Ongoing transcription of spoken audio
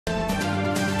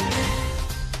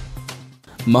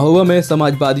महोबा में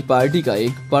समाजवादी पार्टी का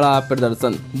एक बड़ा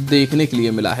प्रदर्शन देखने के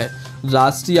लिए मिला है।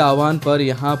 राष्ट्रीय आह्वान पर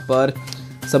यहां पर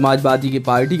समाजवादी की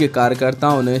पार्टी के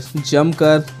कार्यकर्ताओं ने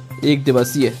जमकर एक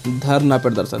दिवसीय धरना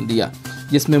प्रदर्शन दिया,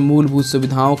 जिसमें मूलभूत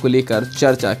सुविधाओं को लेकर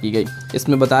चर्चा की गई।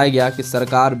 इसमें बताया गया कि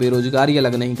सरकार बेरोजगारी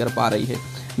अलग नहीं कर पा रही है,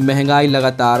 महंगाई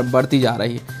लगातार बढ़ती जा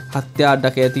रही है, हत्या,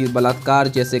 डकैती, बलात्कार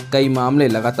जैसे कई मामले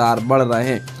लगातार बढ़ रहे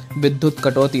हैं, विद्युत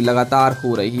कटौती लगातार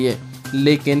हो रही है,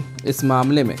 लेकिन इस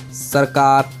मामले में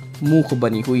सरकार मूक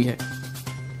बनी हुई है।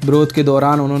 विरोध के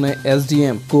दौरान उन्होंने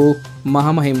एसडीएम को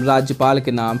महामहिम राज्यपाल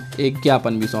के नाम एक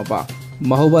ज्ञापन भी सौंपा।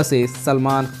 महोबा से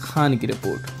सलमान खान की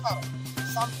रिपोर्ट।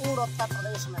 संपूर्ण उत्तर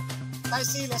प्रदेश में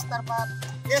तहसील स्तर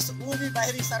पर इस ऊबी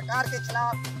बहरी सरकार के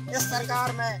खिलाफ इस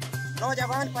सरकार में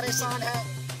नौजवान परेशान है,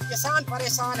 किसान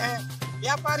परेशान है,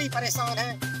 व्यापारी परेशान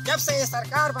है। जब से ये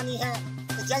सरकार बनी है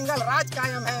जंगल राज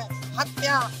कायम है,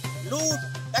 हत्या, लूट,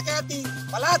 डकैती,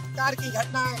 बलात्कार की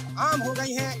घटनाएं आम हो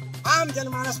गई हैं। आम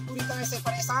जनमानस पूरी तरह से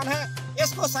परेशान है।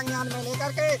 इसको संज्ञान में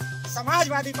लेकर के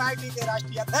समाजवादी पार्टी के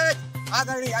राष्ट्रीय अध्यक्ष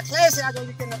आदरणीय अखिलेश यादव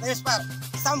जी के निर्देश पर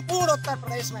संपूर्ण उत्तर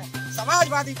प्रदेश में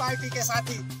समाजवादी पार्टी के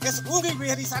साथी इस ऊबी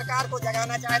बहरी सरकार को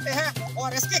जगाना चाहते हैं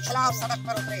और इसके खिलाफ सड़क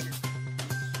पर उतरे हैं।